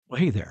Well,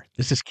 hey there,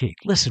 this is Keith.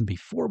 Listen,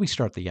 before we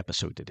start the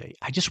episode today,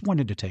 I just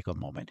wanted to take a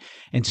moment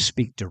and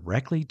speak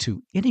directly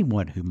to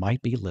anyone who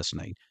might be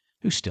listening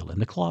who's still in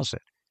the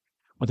closet.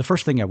 Well, the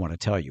first thing I want to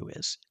tell you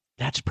is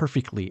that's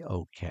perfectly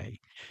okay.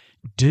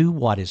 Do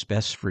what is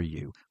best for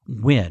you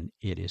when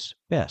it is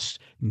best.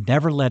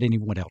 Never let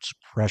anyone else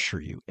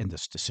pressure you in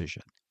this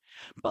decision.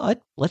 But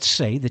let's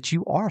say that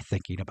you are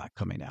thinking about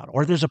coming out,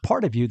 or there's a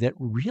part of you that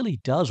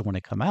really does want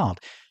to come out,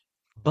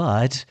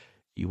 but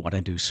you want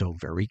to do so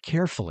very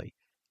carefully,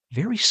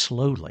 very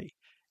slowly,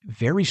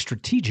 very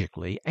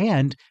strategically,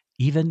 and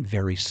even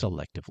very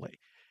selectively.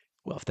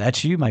 Well, if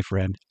that's you, my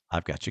friend,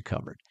 I've got you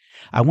covered.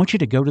 I want you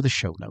to go to the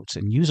show notes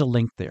and use a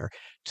link there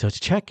to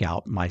check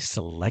out my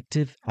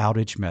Selective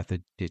Outage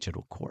Method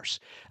digital course.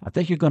 I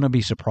think you're going to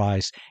be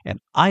surprised, and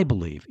I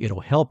believe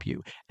it'll help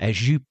you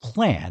as you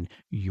plan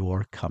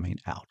your coming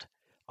out.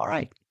 All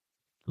right,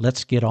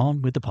 let's get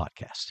on with the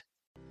podcast.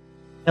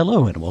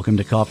 Hello and welcome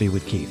to Coffee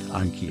with Keith.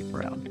 I'm Keith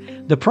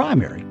Brown. The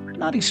primary, but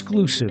not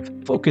exclusive,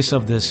 focus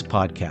of this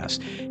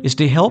podcast is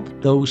to help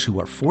those who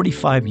are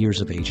 45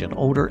 years of age and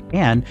older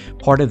and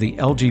part of the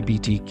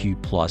LGBTQ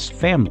plus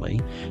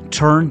family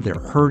turn their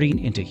hurting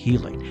into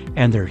healing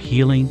and their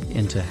healing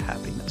into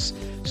happiness.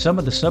 Some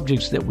of the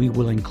subjects that we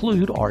will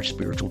include are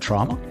spiritual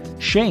trauma,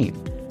 shame,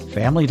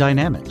 family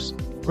dynamics,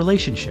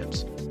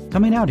 relationships,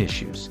 coming out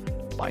issues,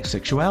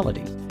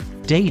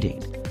 bisexuality,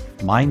 dating,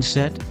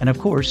 mindset, and of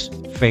course,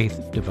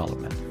 faith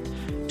development.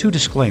 Two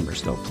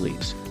disclaimers, though,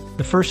 please.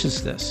 The first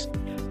is this.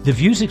 The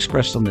views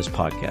expressed on this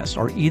podcast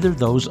are either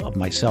those of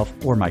myself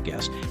or my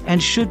guest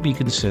and should be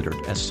considered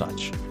as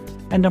such.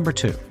 And number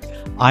two,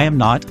 I am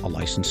not a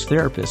licensed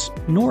therapist,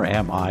 nor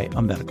am I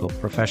a medical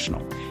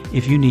professional.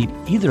 If you need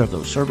either of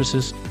those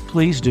services,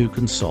 please do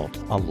consult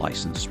a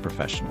licensed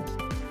professional.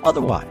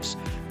 Otherwise,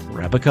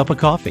 grab a cup of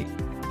coffee,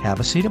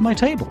 have a seat at my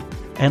table,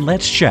 and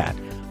let's chat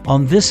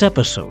on this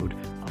episode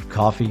of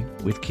Coffee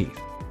with Keith.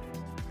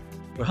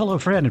 Well, hello,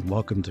 friend, and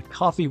welcome to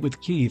Coffee with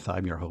Keith.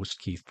 I'm your host,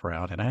 Keith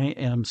Brown, and I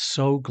am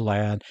so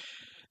glad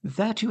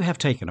that you have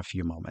taken a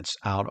few moments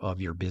out of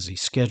your busy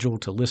schedule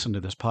to listen to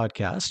this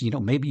podcast. You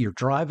know, maybe you're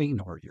driving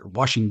or you're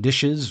washing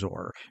dishes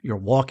or you're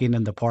walking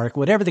in the park,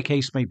 whatever the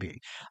case may be.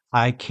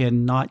 I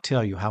cannot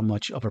tell you how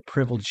much of a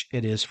privilege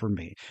it is for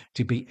me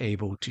to be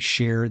able to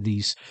share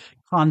these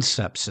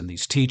concepts and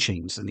these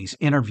teachings and these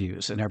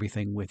interviews and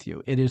everything with you.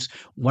 It is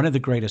one of the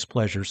greatest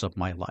pleasures of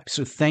my life.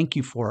 So thank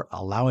you for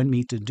allowing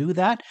me to do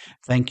that.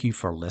 Thank you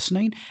for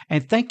listening.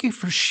 And thank you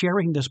for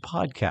sharing this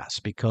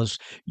podcast, because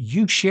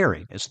you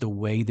sharing is the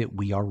way that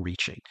we are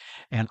reaching.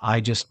 And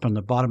I just, from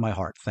the bottom of my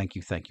heart, thank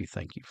you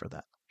for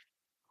that.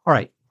 All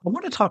right. I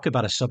want to talk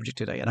about a subject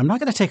today, and I'm not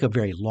going to take a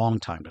very long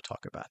time to talk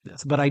about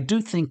this, but I do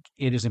think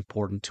it is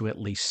important to at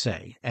least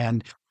say.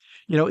 And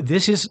you know,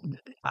 this is,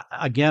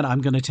 again,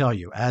 I'm going to tell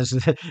you,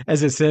 as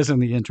as it says in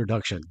the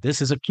introduction, this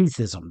is a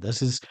Keithism.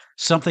 This is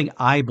something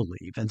I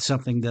believe and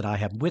something that I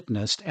have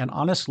witnessed. And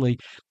honestly,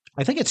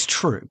 I think it's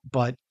true.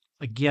 But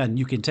again,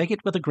 you can take it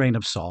with a grain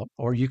of salt,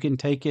 or you can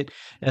take it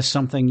as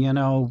something,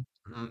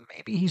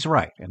 maybe he's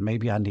right. And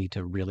maybe I need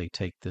to really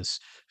take this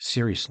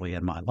seriously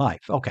in my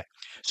life. Okay.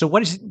 So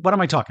what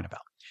am I talking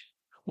about?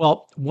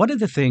 Well, one of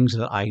the things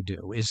that I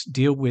do is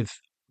deal with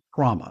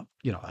trauma.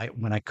 You know,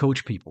 when I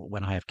coach people,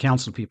 when I have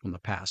counseled people in the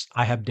past,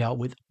 I have dealt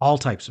with all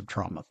types of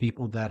trauma.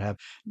 People that have,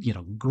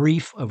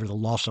 grief over the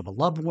loss of a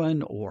loved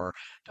one, or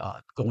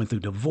going through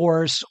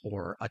divorce,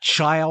 or a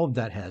child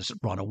that has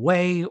run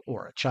away,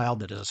 or a child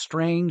that is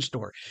estranged,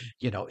 or,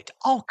 it's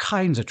all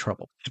kinds of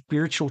trouble.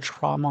 Spiritual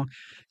trauma,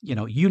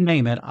 you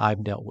name it,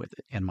 I've dealt with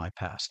it in my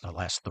past, the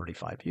last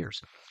 35 years.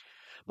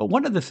 But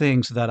one of the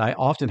things that I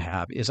often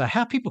have is I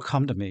have people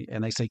come to me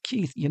and they say,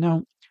 Keith,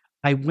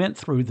 I went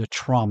through the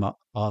trauma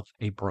of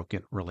a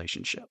broken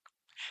relationship.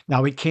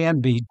 Now, it can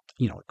be,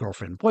 a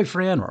girlfriend,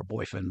 boyfriend, or a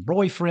boyfriend,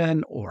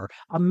 boyfriend, or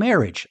a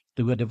marriage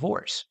through a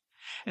divorce.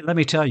 And let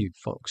me tell you,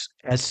 folks,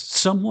 as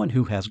someone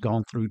who has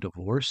gone through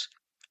divorce,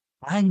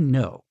 I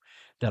know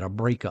that a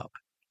breakup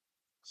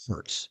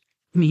hurts.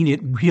 I mean, it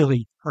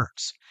really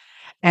hurts.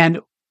 And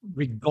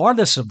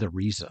regardless of the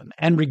reason,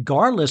 and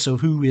regardless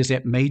of who is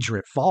at major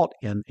at fault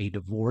in a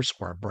divorce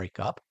or a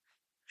breakup,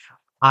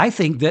 I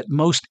think that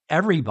most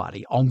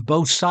everybody on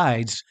both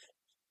sides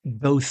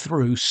go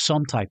through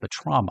some type of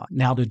trauma.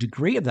 Now, the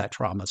degree of that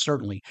trauma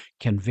certainly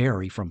can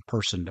vary from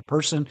person to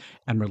person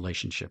and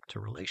relationship to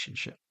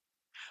relationship.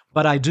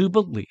 But I do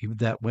believe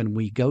that when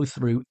we go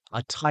through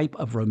a type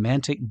of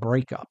romantic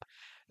breakup,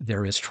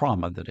 there is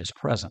trauma that is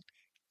present.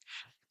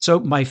 So,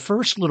 my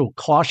first little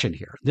caution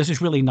here, this is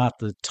really not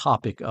the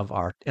topic of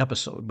our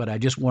episode, but I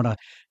just want to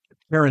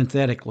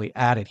parenthetically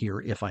add it here,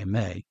 if I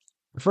may.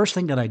 The first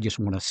thing that I just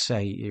want to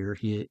say here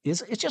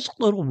is it's just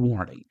a little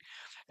warning.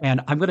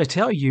 And I'm going to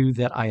tell you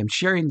that I am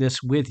sharing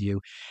this with you,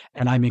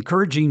 and I'm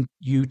encouraging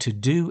you to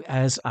do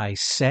as I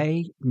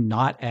say,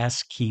 not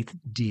as Keith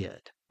did.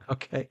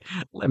 Okay,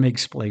 let me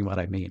explain what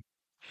I mean.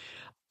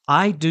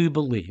 I do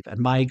believe, and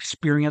my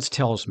experience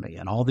tells me,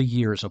 and all the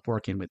years of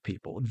working with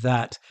people,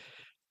 that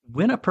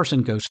when a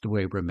person goes through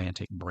a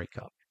romantic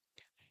breakup,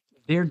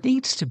 there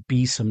needs to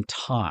be some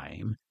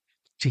time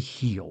to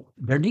heal.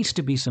 There needs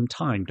to be some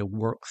time to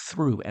work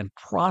through and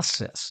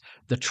process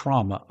the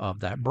trauma of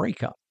that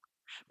breakup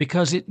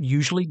because it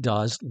usually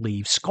does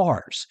leave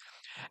scars.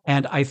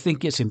 And I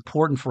think it's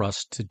important for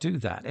us to do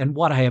that. And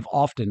what I have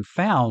often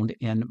found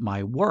in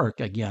my work,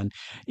 again,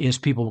 is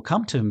people will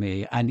come to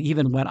me, and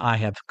even when I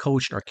have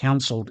coached or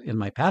counseled in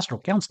my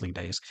pastoral counseling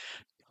days,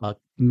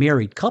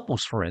 married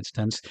couples, for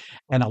instance,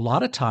 and a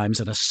lot of times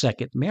in a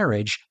second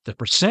marriage, the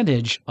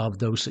percentage of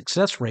those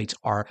success rates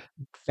are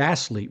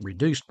vastly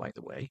reduced, by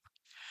the way.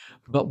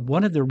 But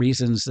one of the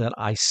reasons that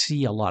I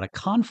see a lot of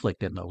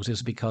conflict in those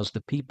is because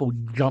the people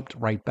jumped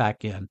right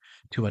back in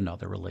to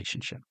another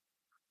relationship.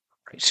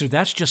 So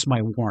that's just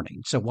my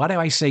warning. So why do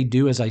I say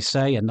do as I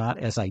say and not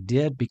as I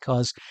did?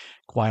 Because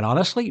quite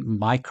honestly,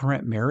 my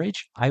current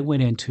marriage, I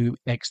went into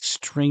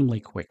extremely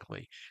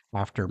quickly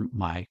after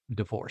my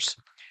divorce.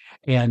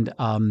 And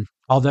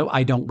although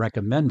I don't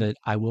recommend it,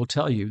 I will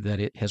tell you that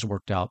it has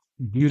worked out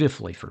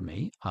beautifully for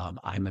me.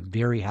 I'm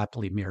very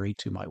happily married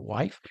to my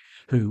wife,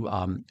 who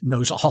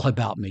knows all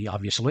about me,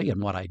 obviously,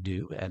 and what I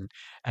do,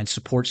 and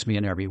supports me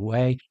in every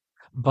way.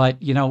 But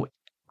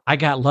I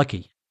got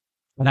lucky.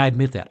 And I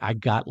admit that I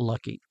got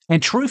lucky.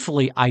 And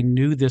truthfully, I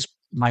knew this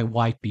my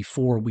wife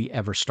before we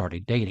ever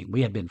started dating.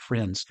 We had been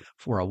friends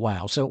for a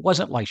while, so it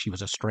wasn't like she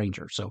was a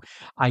stranger. So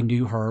I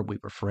knew her, we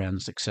were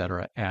friends,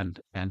 etc. And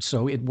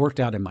so it worked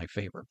out in my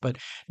favor. But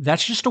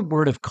that's just a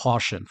word of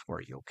caution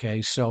for you,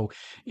 okay? So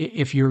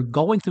if you're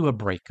going through a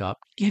breakup,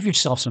 give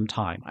yourself some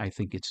time. I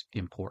think it's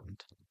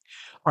important.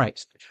 All right.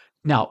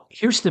 Now,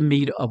 here's the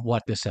meat of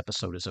what this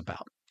episode is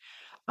about.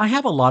 I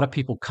have a lot of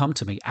people come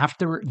to me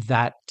after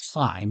that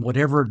time,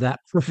 whatever that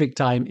perfect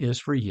time is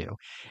for you,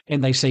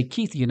 and they say,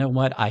 Keith, you know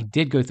what? I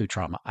did go through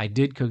trauma. I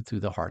did go through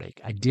the heartache.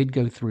 I did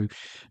go through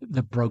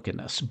the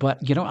brokenness. But,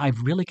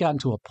 I've really gotten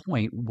to a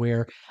point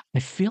where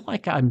I feel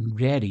like I'm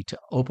ready to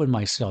open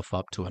myself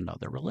up to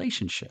another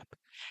relationship.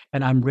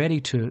 And I'm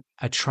ready to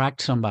attract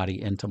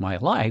somebody into my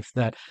life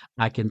that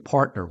I can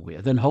partner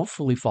with and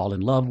hopefully fall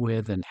in love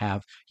with and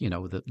have,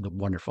 the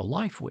wonderful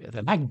life with.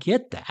 And I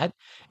get that.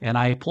 And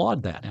I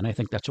applaud that. And I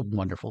think that's a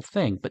wonderful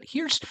thing. But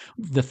here's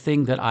the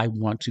thing that I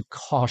want to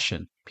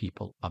caution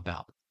people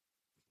about.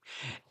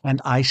 And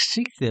I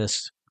see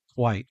this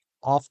quite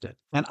often.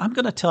 And I'm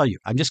going to tell you,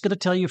 I'm just going to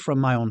tell you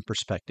from my own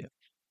perspective.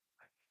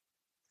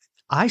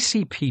 I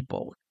see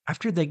people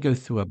after they go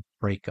through a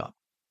breakup,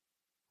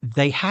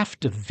 they have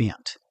to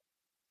vent.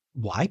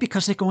 Why?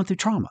 Because they're going through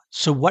trauma.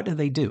 So what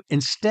do?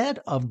 Instead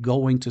of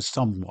going to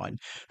someone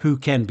who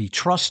can be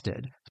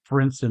trusted,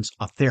 for instance,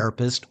 a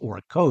therapist or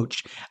a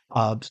coach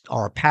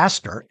or a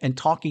pastor, and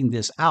talking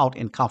this out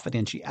in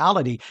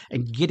confidentiality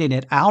and getting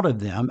it out of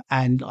them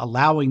and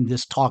allowing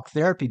this talk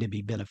therapy to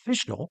be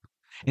beneficial,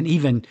 and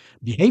even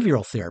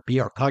behavioral therapy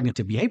or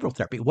cognitive behavioral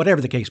therapy,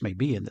 whatever the case may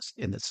be in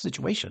this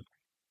situation,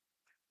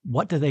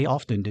 what do they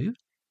often do?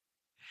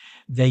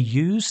 They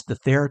use the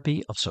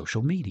therapy of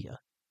social media.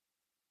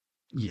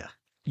 Yeah,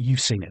 you've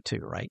seen it too,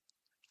 right?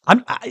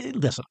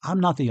 Listen, I'm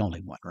not the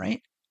only one,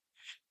 right?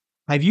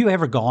 Have you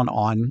ever gone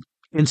on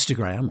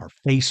Instagram or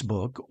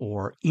Facebook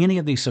or any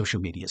of these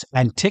social medias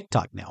and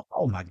TikTok now?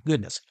 Oh my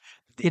goodness.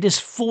 It is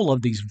full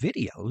of these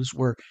videos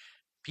where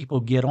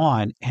people get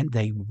on and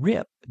they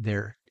rip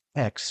their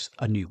ex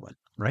a new one,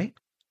 right?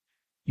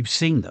 You've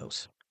seen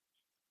those.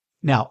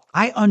 Now,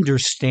 I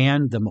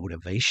understand the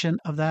motivation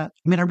of that.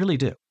 I mean, I really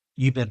do.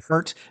 You've been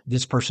hurt.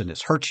 This person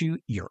has hurt you.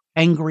 You're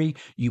angry.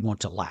 You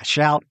want to lash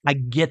out. I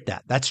get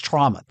that. That's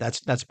trauma.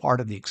 That's part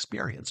of the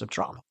experience of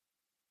trauma.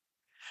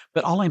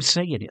 But all I'm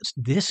saying is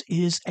this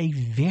is a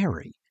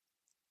very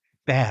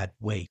bad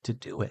way to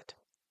do it.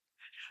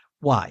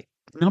 Why?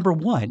 Number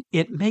one,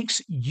 it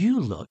makes you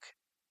look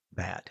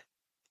bad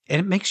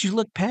and it makes you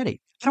look petty.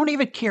 I don't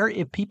even care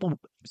if people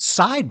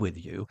side with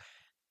you.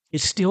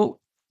 It still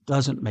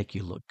doesn't make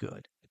you look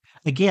good.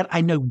 Again, I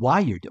know why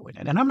you're doing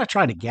it. And I'm not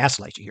trying to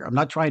gaslight you here. I'm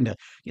not trying to,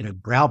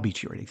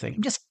 browbeat you or anything.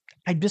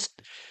 I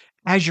just,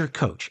 as your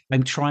coach,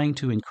 I'm trying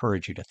to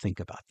encourage you to think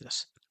about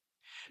this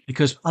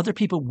because other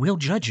people will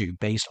judge you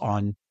based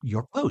on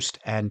your post.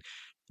 And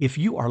if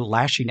you are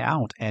lashing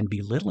out and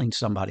belittling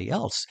somebody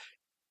else,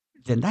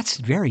 then that's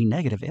very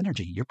negative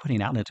energy you're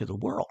putting out into the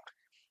world.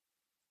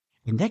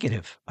 And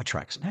negative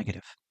attracts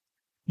negative.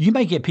 You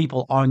may get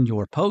people on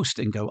your post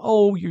and go,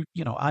 "Oh,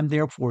 I'm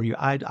there for you.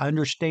 I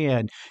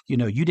understand.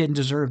 You didn't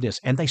deserve this,"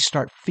 and they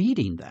start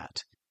feeding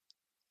that,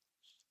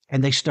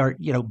 and they start,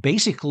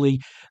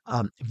 basically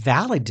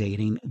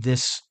validating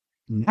this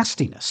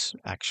nastiness,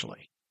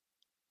 actually.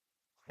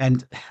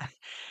 And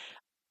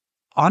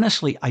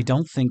honestly, I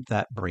don't think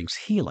that brings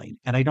healing,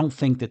 and I don't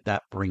think that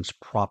that brings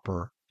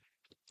proper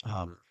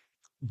um,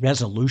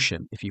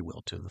 resolution, if you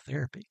will, to the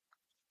therapy.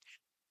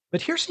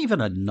 But here's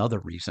even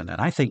another reason,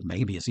 and I think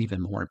maybe is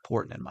even more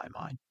important in my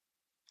mind.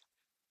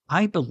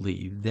 I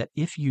believe that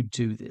if you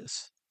do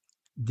this,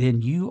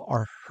 then you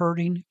are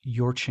hurting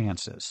your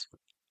chances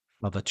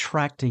of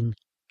attracting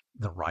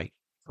the right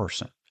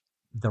person,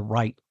 the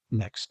right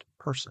next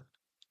person.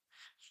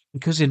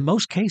 Because in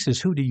most cases,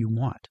 who do you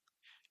want?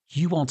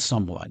 You want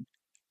someone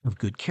of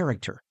good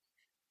character.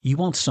 You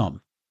want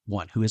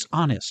someone who is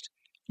honest.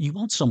 You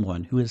want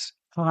someone who is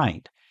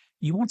kind.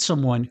 You want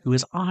someone who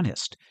is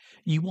honest.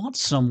 You want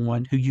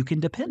someone who you can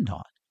depend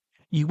on.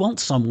 You want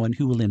someone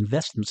who will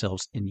invest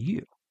themselves in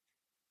you.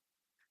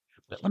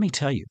 But let me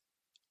tell you,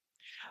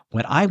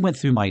 when I went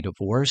through my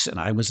divorce and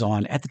I was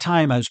on, at the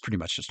time, I was pretty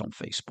much just on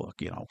Facebook,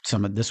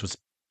 some of this was,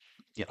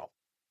 you know,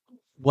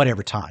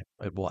 whatever time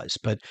it was.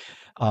 But,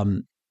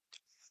 um,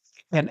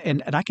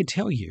 and I can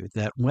tell you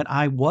that when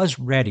I was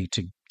ready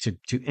to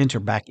enter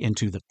back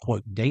into the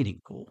quote dating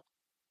pool,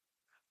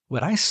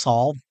 when I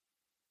saw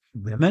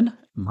women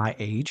my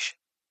age,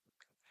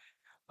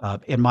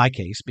 in my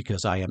case,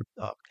 because I am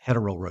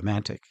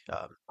hetero-romantic,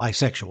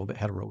 bisexual, but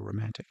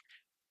hetero-romantic.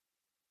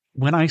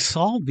 When I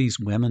saw these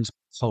women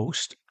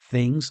post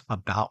things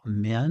about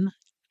men,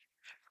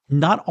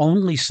 not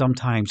only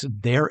sometimes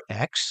their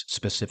ex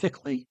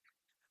specifically,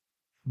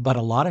 but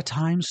a lot of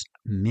times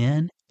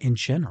men in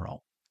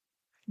general,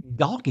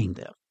 dogging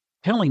them,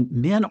 telling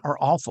men are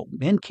awful,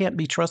 men can't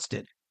be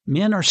trusted,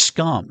 men are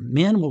scum,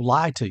 men will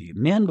lie to you,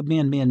 men.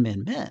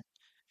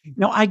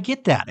 No, I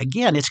get that.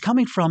 Again, it's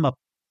coming from a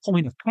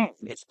point of pain.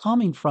 It's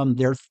coming from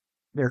their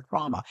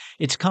trauma.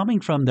 It's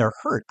coming from their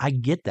hurt. I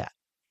get that.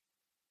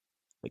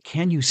 But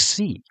can you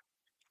see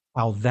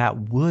how that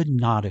would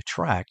not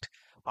attract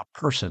a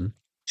person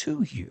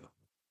to you?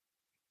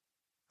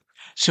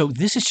 So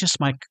this is just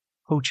my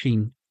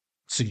coaching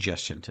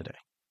suggestion today.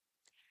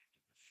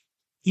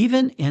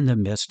 Even in the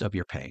midst of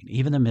your pain,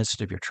 even in the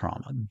midst of your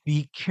trauma,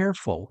 be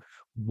careful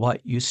what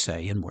you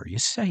say and where you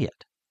say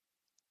it,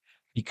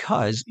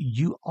 because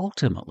you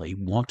ultimately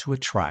want to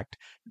attract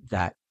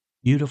that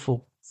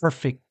beautiful,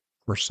 perfect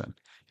person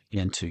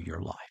into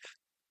your life.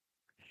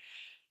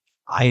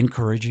 I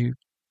encourage you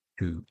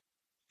to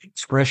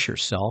express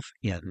yourself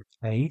in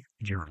A,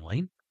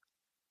 journaling,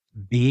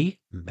 B,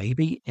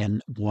 maybe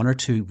in one or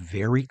two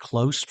very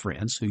close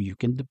friends who you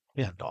can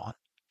depend on,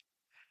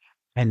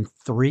 and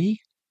 3,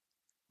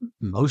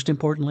 most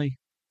importantly,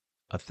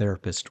 a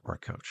therapist or a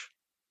coach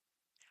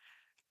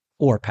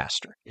or a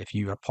pastor. If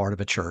you are part of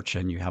a church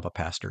and you have a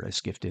pastor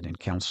that's gifted in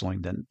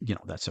counseling, then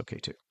that's okay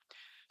too.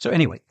 So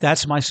anyway,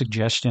 that's my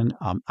suggestion.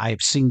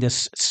 I've seen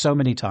this so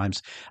many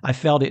times. I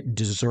felt it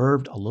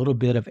deserved a little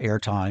bit of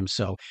airtime.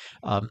 So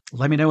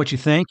let me know what you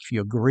think. If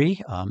you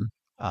agree,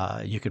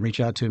 you can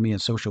reach out to me on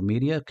social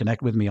media.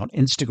 Connect with me on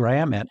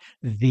Instagram at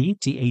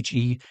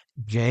THEJ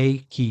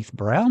Keith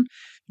Brown.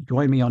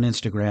 Join me on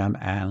Instagram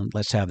and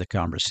let's have the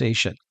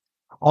conversation.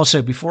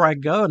 Also, before I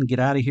go and get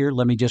out of here,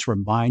 let me just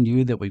remind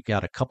you that we've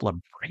got a couple of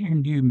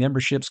brand new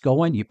memberships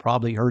going. You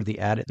probably heard the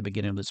ad at the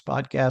beginning of this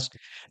podcast.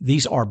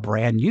 These are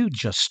brand new,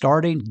 just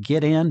starting.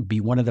 Get in,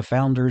 be one of the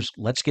founders.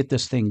 Let's get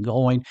this thing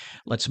going.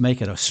 Let's make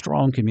it a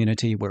strong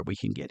community where we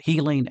can get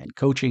healing and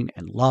coaching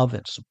and love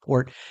and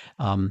support.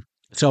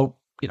 So,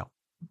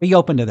 be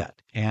open to that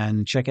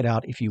and check it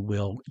out if you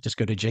will. Just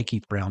go to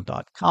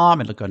jkeithbrown.com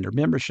and look under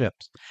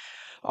memberships.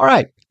 All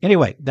right.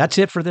 Anyway, that's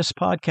it for this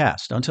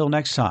podcast. Until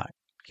next time.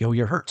 Heal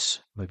your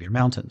hurts, move your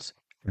mountains,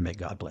 and may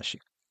God bless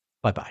you.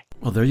 Bye-bye.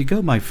 Well, there you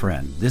go, my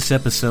friend. This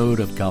episode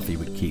of Coffee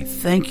with Keith.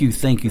 Thank you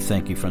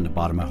from the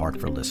bottom of my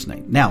heart for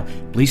listening. Now,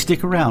 please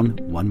stick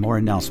around. One more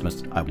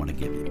announcement I want to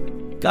give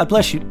you. God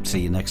bless you. See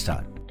you next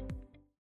time.